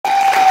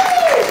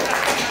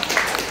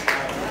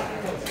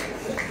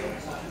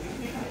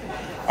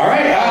All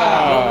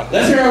right,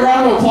 let's hear a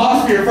round of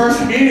applause for your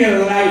first comedian of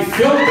the night,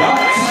 Phil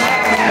Guts.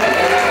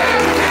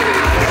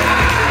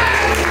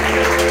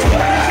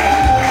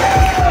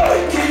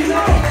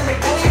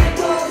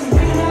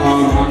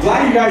 I'm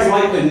glad you guys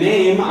like the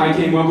name. I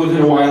came up with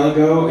it a while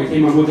ago. I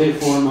came up with it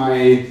for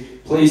my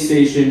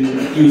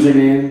PlayStation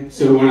username.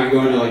 So when I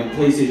go into like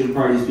PlayStation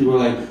parties, people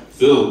are like,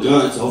 Phil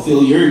Guts, I'll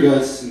feel your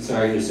guts. And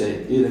so I just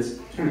say, dude, that's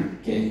kind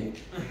of gay.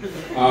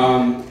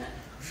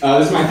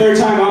 This is my third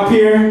time up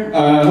here.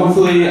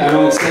 Hopefully I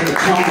don't set the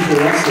tone for the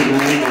rest of the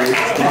night.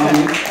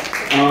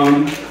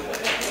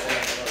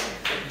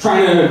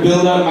 Trying to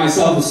build up my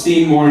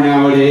self-esteem more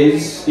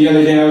nowadays. The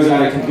other day I was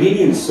at a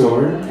convenience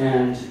store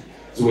and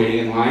was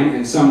waiting in line,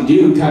 and some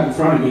dude cut in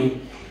front of me.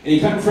 And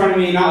he cut in front of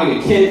me not like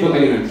a kid, but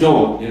like an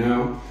adult, you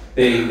know?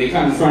 They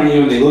cut in front of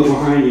you and they look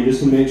behind you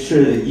just to make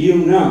sure that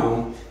you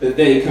know that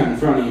they cut in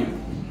front of you.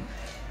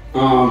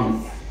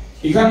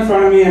 He cut in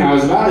front of me and I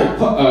was about to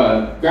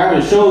grab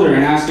his shoulder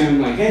and ask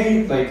him, like,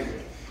 hey, like,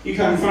 you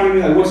cut in front of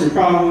me, like, what's your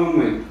problem?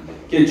 Like,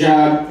 good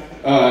job.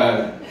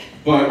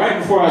 But right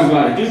before I was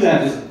about to do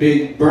that, this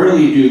big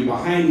burly dude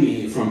behind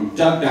me from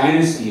Duck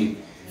Dynasty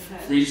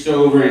reached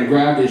over and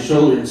grabbed his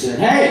shoulder and said,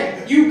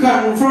 hey, you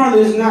cut in front of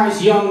this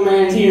nice young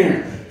man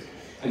here.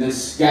 And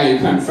this guy who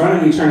cut in front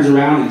of me turns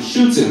around and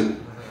shoots him.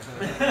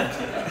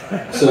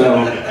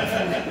 So,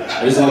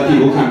 there's a lot of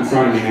people cut in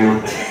front of me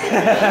now.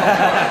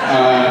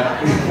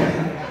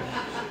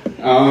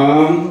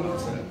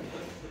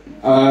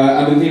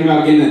 I've been thinking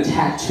about getting a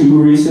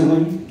tattoo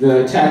recently.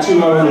 The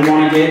tattoo I would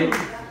want to get,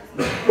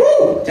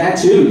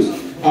 tattoos.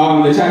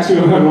 The tattoo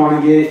I would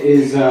want to get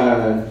is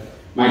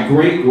my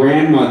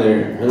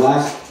great-grandmother, her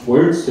last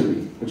words to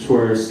me, which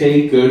were,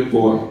 stay good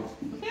boy.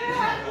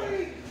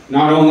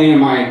 Not only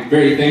am I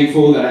very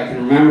thankful that I can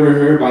remember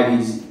her by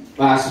these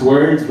last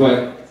words,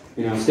 but,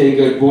 you know, stay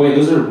good boy,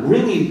 those are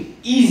really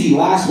easy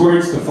last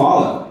words to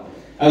follow.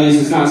 At least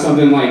it's not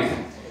something like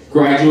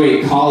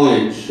graduate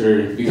college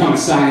or become a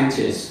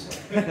scientist.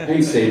 I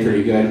think stay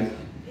pretty good.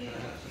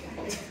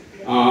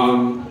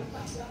 I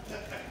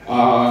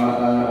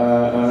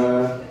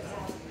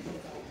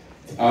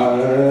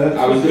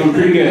was doing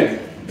pretty good.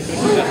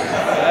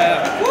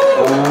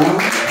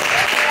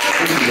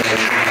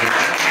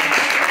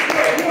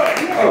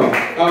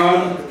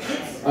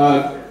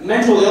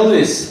 Mental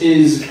illness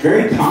is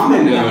very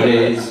common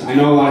nowadays. I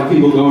know a lot of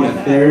people go into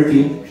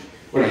therapy.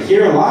 What I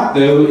hear a lot,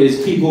 though,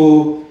 is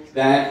people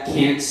that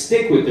can't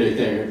stick with their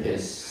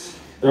therapists.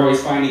 They're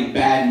always finding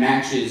bad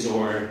matches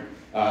or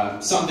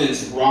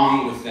something's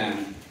wrong with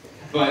them.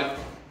 But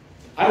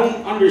I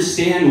don't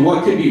understand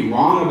what could be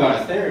wrong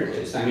about a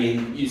therapist. I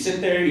mean, you sit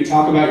there, you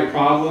talk about your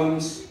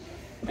problems,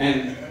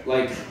 and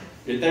like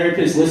your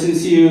therapist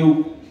listens to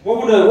you.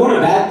 What would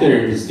a bad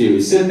therapist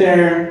do? Sit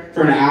there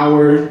for an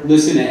hour,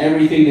 listen to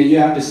everything that you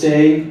have to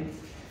say.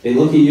 They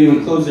look at you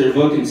and close their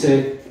book and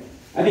say,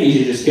 I think you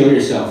should just kill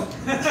yourself.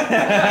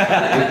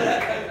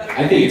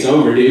 I think it's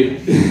over,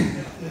 dude.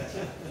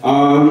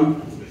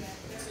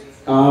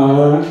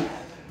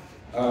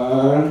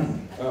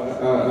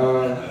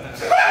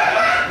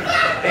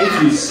 Thank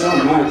you so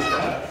much.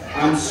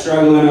 I'm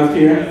struggling up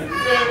here.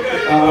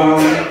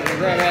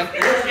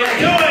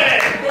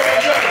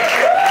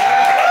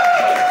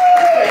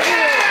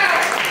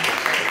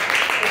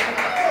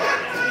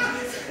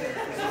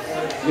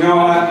 You know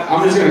what?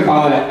 I'm just gonna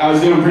call it. I was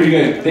doing pretty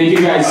good. Thank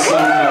you guys so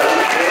much.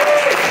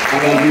 I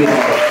love you all.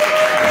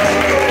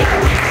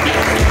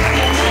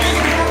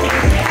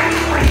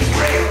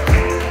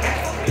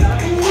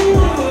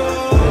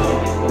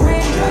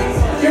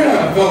 Give it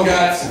up, Phil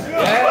Guts.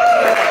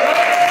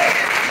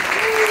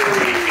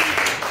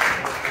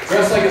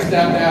 Dressed like a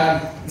stepdad.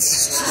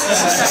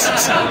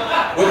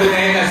 With a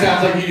name that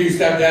sounds like you do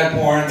stepdad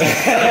porn.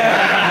 That's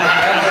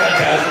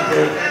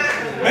fantastic.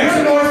 Make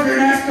some noise for your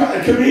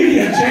next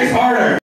comedian, Chase Harder.